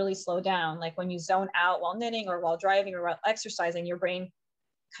literally slow down. Like when you zone out while knitting or while driving or while exercising, your brain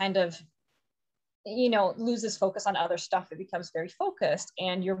kind of, you know, loses focus on other stuff. It becomes very focused,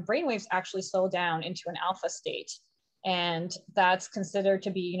 and your brain waves actually slow down into an alpha state. And that's considered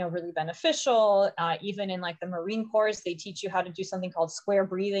to be, you know, really beneficial. Even in like the Marine Corps, they teach you how to do something called square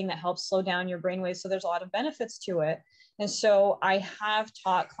breathing that helps slow down your brainwaves. So there's a lot of benefits to it. And so I have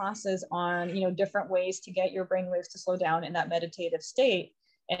taught classes on, you know, different ways to get your brainwaves to slow down in that meditative state.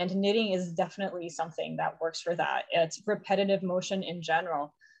 And knitting is definitely something that works for that. It's repetitive motion in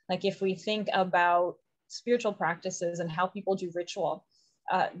general. Like if we think about spiritual practices and how people do ritual,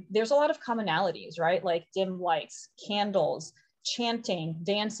 there's a lot of commonalities, right? Like dim lights, candles, chanting,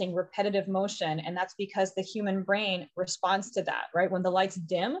 dancing, repetitive motion. And that's because the human brain responds to that, right? When the lights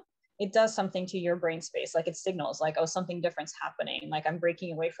dim, it does something to your brain space. Like it signals like, oh, something different's happening. Like I'm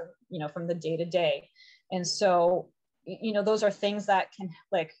breaking away from, you know, from the day to day. And so, you know, those are things that can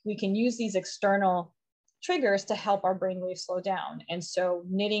like, we can use these external triggers to help our brainwaves slow down. And so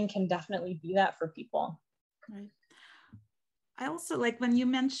knitting can definitely be that for people. Right. I also like when you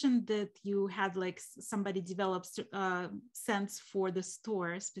mentioned that you had like somebody develop scents for the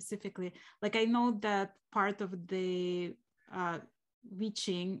store specifically. Like I know that part of the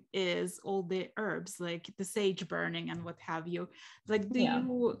witching is all the herbs, like the sage burning and what have you. Like, do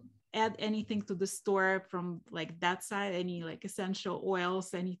you add anything to the store from like that side? Any like essential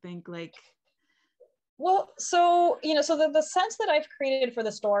oils, anything like? Well, so, you know, so the scents that I've created for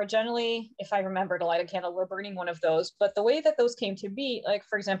the store, generally, if I remember to light a candle, we're burning one of those. But the way that those came to be, like,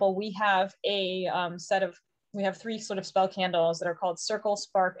 for example, we have a we have 3 sort of spell candles that are called Circle,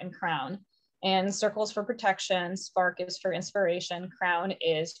 Spark, and Crown. And Circle is for protection, Spark is for inspiration, Crown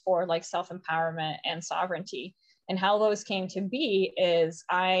is for like self-empowerment and sovereignty. And how those came to be is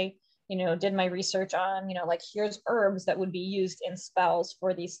I, you know, did my research on, you know, like here's herbs that would be used in spells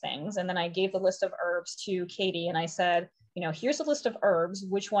for these things. And then I gave the list of herbs to Katie and I said, you know, here's a list of herbs,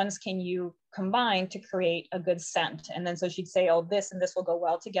 which ones can you combine to create a good scent? And then so she'd say, oh, this and this will go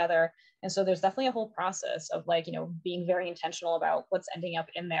well together. And so there's definitely a whole process of like, you know, being very intentional about what's ending up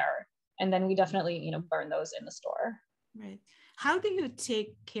in there. And then we definitely, you know, burn those in the store. Right. How do you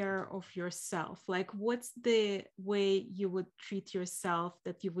take care of yourself? Like, what's the way you would treat yourself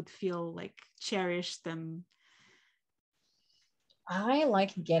that you would feel like cherished? And I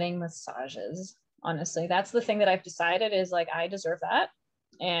like getting massages. Honestly, that's the thing that I've decided is like, I deserve that.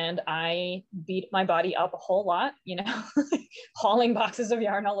 And I beat my body up a whole lot, you know, hauling boxes of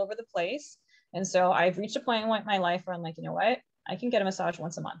yarn all over the place. And so I've reached a point in my life where I'm like, you know what? I can get a massage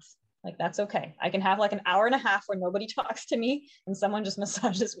once a month. Like, that's okay. I can have like an hour and a half where nobody talks to me and someone just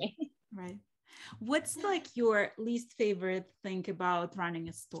massages me. Right. What's like your least favorite thing about running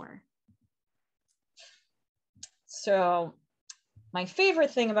a store? So my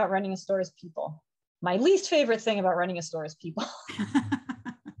favorite thing about running a store is people. My least favorite thing about running a store is people.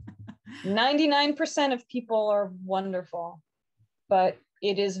 99% of people are wonderful, but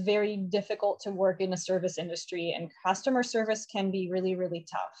it is very difficult to work in a service industry, and customer service can be really, really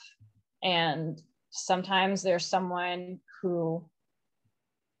tough. And sometimes there's someone who,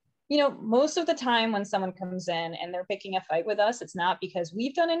 you know, most of the time when someone comes in and they're picking a fight with us, it's not because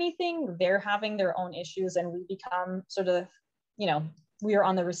we've done anything. They're having their own issues, and we become sort of, you know, we are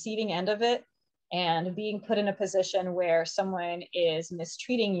on the receiving end of it. And being put in a position where someone is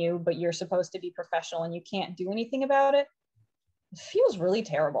mistreating you, but you're supposed to be professional and you can't do anything about it, it feels really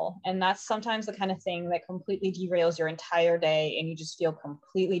terrible. And that's sometimes the kind of thing that completely derails your entire day and you just feel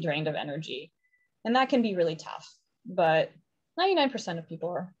completely drained of energy. And that can be really tough. But 99% of people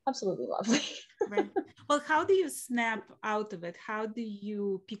are absolutely lovely. Right. Well, how do you snap out of it? How do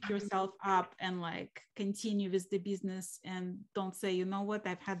you pick yourself up and like continue with the business and don't say, you know what,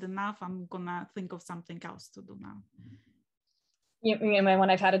 I've had enough, I'm gonna think of something else to do now? You know, when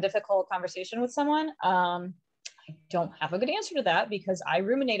I've had a difficult conversation with someone, I don't have a good answer to that because I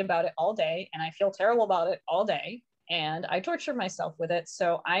ruminate about it all day and I feel terrible about it all day. And I torture myself with it.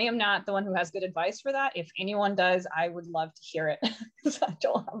 So I am not the one who has good advice for that. If anyone does, I would love to hear it because I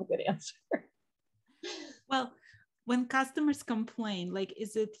don't have a good answer. Well, when customers complain, like,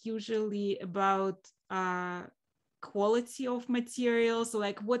 is it usually about quality of materials?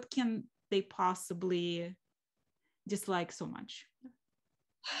 Like, what can they possibly dislike so much?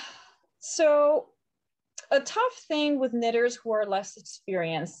 So a tough thing with knitters who are less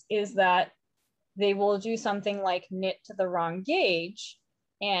experienced is that they will do something like knit to the wrong gauge.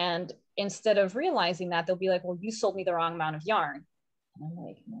 And instead of realizing that, they'll be like, well, you sold me the wrong amount of yarn. And I'm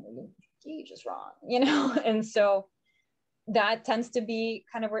like, no, your gauge is wrong, you know? And so that tends to be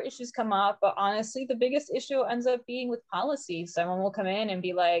kind of where issues come up. But honestly, the biggest issue ends up being with policy. Someone will come in and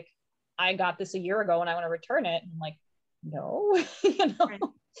be like, I got this a year ago and I want to return it. And I'm like, no, you know? Right.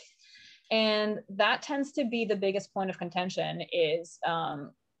 And that tends to be the biggest point of contention is,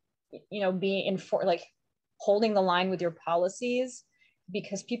 you know, being like holding the line with your policies,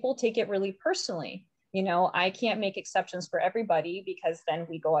 because people take it really personally. You know, I can't make exceptions for everybody because then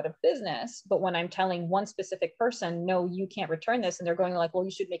we go out of business. But when I'm telling one specific person, no, you can't return this, and they're going like, well,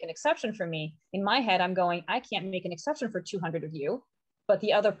 you should make an exception for me. In my head, I'm going, I can't make an exception for 200 of you. But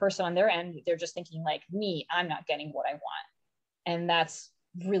the other person on their end, they're just thinking like me, I'm not getting what I want. And that's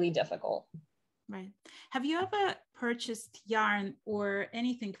really difficult. Right. Have you ever purchased yarn or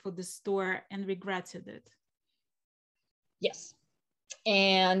anything for the store and regretted it? Yes.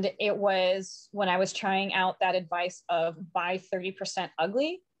 And it was when I was trying out that advice of buy 30%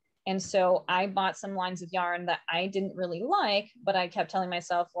 ugly. And so I bought some lines of yarn that I didn't really like, but I kept telling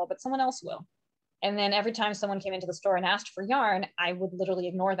myself, well, but someone else will. And then every time someone came into the store and asked for yarn, I would literally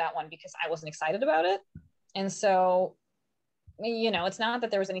ignore that one because I wasn't excited about it. And so, you know, it's not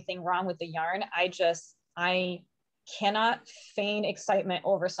that there was anything wrong with the yarn. I cannot feign excitement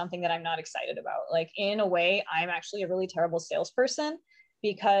over something that I'm not excited about. Like, in a way, I'm actually a really terrible salesperson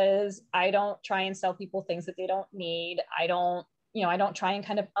because I don't try and sell people things that they don't need. I don't try and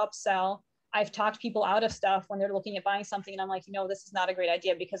kind of upsell. I've talked people out of stuff when they're looking at buying something and I'm like, you know, this is not a great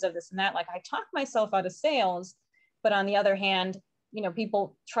idea because of this and that. Like, I talk myself out of sales, but on the other hand, you know,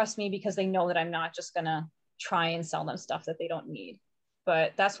 people trust me because they know that I'm not just gonna try and sell them stuff that they don't need.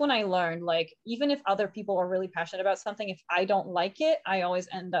 But that's when I learned, like, even if other people are really passionate about something, if I don't like it, I always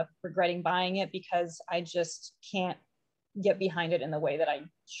end up regretting buying it because I just can't get behind it in the way that I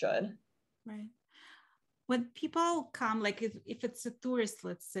should. Right. When people come, like if it's a tourist,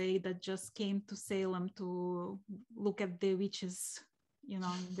 let's say, that just came to Salem to look at the witches, you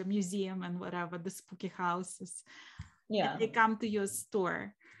know, the museum and whatever, the spooky houses, yeah, and they come to your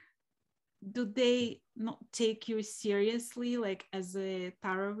store, do they not take you seriously, like as a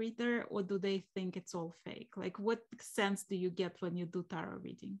tarot reader, or do they think it's all fake? Like, what sense do you get when you do tarot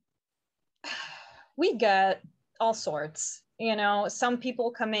reading? We get all sorts. You know, some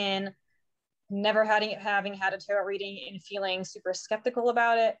people come in never having had a tarot reading and feeling super skeptical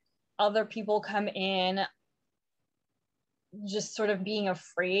about it. Other people come in just sort of being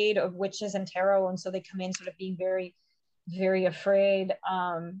afraid of witches and tarot, and so they come in sort of being very, very afraid.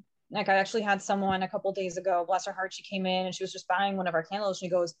 Like I actually had someone a couple days ago, bless her heart, she came in and she was just buying one of our candles. She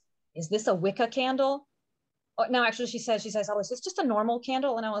goes, "Is this a Wicca candle?" Oh, no, actually, she says, "Oh, is this just a normal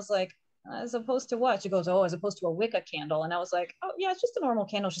candle?" And I was like, "As opposed to what?" She goes, "Oh, as opposed to a Wicca candle." And I was like, "Oh, yeah, it's just a normal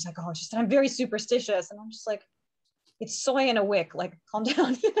candle." She's like, "Oh, I'm very superstitious." And I'm just like, "It's soy in a wick. Like, calm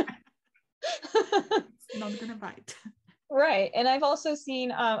down." It's not gonna bite. Right. And I've also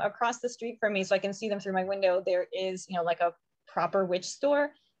seen across the street from me, so I can see them through my window, there is, like a proper witch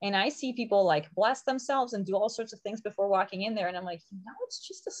store. And I see people like bless themselves and do all sorts of things before walking in there. And I'm like, it's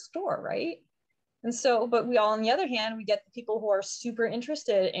just a store, right? And so, but we all, on the other hand, we get the people who are super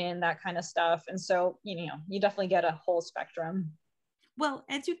interested in that kind of stuff. And so, you definitely get a whole spectrum. Well,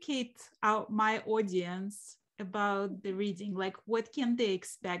 educate my audience about the reading. Like, what can they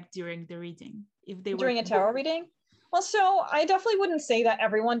expect during the reading if they were during a tarot reading? Well, so I definitely wouldn't say that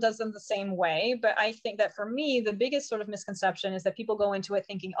everyone does them the same way, but I think that for me, the biggest sort of misconception is that people go into it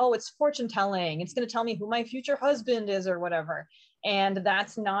thinking, oh, it's fortune telling. It's going to tell me who my future husband is or whatever. And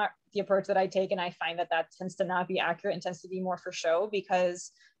that's not the approach that I take. And I find that tends to not be accurate and tends to be more for show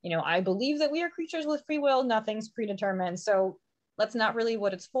because, I believe that we are creatures with free will. Nothing's predetermined. So that's not really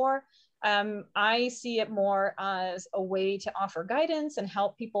what it's for. I see it more as a way to offer guidance and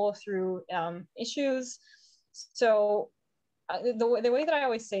help people through issues. So the way that I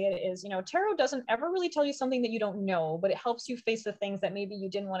always say it is, tarot doesn't ever really tell you something that you don't know, but it helps you face the things that maybe you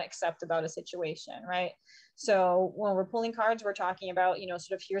didn't want to accept about a situation, right? So when we're pulling cards, we're talking about,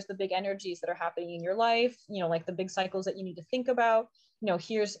 sort of here's the big energies that are happening in your life, like the big cycles that you need to think about.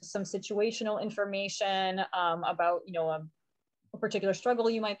 Here's some situational information about, a particular struggle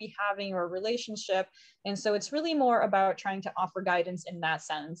you might be having or a relationship. And so it's really more about trying to offer guidance in that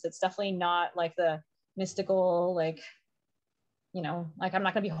sense. It's definitely not like the mystical, like I'm not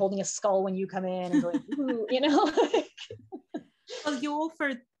going to be holding a skull when you come in and going, ooh, Well, you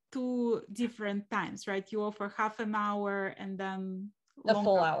offer 2 different times, right? You offer half an hour and then a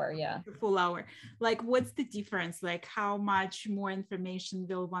full hour. Yeah. The full hour. Like, what's the difference? Like, how much more information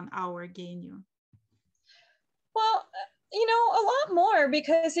will 1 hour gain you? Well, a lot more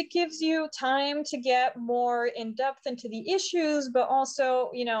because it gives you time to get more in depth into the issues, but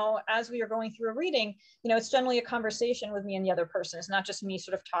also, as we are going through a reading, it's generally a conversation with me and the other person. It's not just me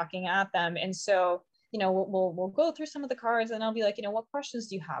sort of talking at them. And so, we'll go through some of the cards and I'll be like, what questions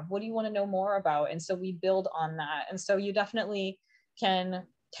do you have? What do you want to know more about? And so we build on that. And so you definitely can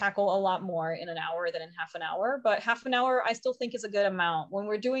tackle a lot more in an hour than in half an hour, but half an hour I still think is a good amount. When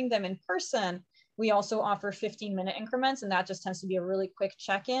we're doing them in person, we also offer 15-minute increments, and that just tends to be a really quick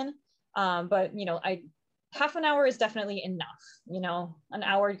check-in. But half an hour is definitely enough. An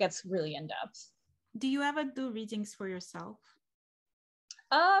hour gets really in depth. Do you ever do readings for yourself?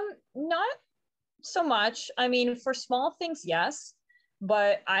 Not so much. I mean, for small things, yes,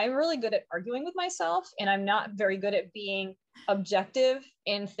 but I'm really good at arguing with myself, and I'm not very good at being objective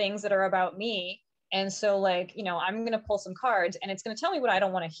in things that are about me. And so I'm going to pull some cards and it's going to tell me what I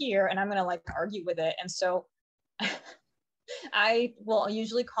don't want to hear. And I'm going to argue with it. And so I will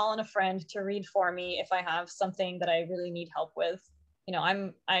usually call on a friend to read for me if I have something that I really need help with.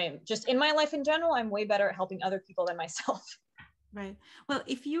 I'm just in my life in general, I'm way better at helping other people than myself. Right. Well,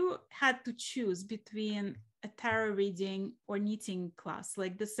 if you had to choose between a tarot reading or knitting class,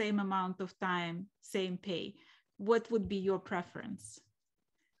 like the same amount of time, same pay, what would be your preference?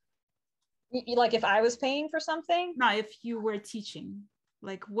 Like if I was paying for something? No, if you were teaching,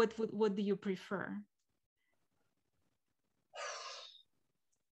 like what do you prefer?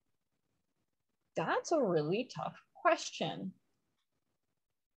 That's a really tough question.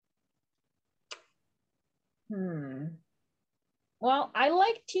 Well, I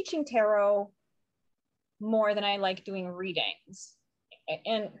like teaching tarot more than I like doing readings.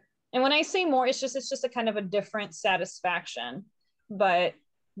 And when I say more, it's just a kind of a different satisfaction. But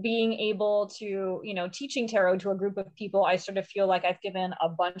being able to, teaching tarot to a group of people, I sort of feel like I've given a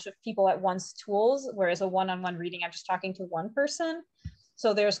bunch of people at once tools, whereas a one-on-one reading, I'm just talking to one person.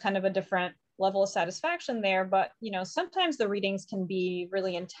 So there's kind of a different level of satisfaction there. But, sometimes the readings can be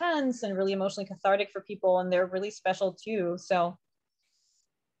really intense and really emotionally cathartic for people, and they're really special too. So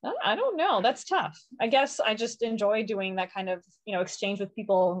I don't know. That's tough. I guess I just enjoy doing that kind of, exchange with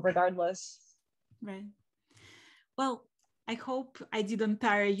people regardless. Right. Well, I hope I didn't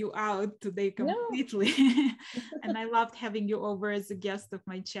tire you out today completely. No. And I loved having you over as a guest of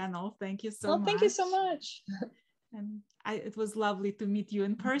my channel. Thank you so much. Thank you so much. And it was lovely to meet you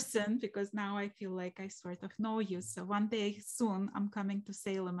in person because now I feel like I sort of know you. So one day soon I'm coming to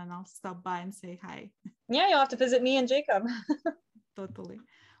Salem and I'll stop by and say hi. Yeah, you'll have to visit me and Jacob. Totally.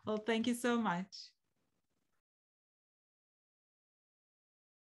 Well, thank you so much.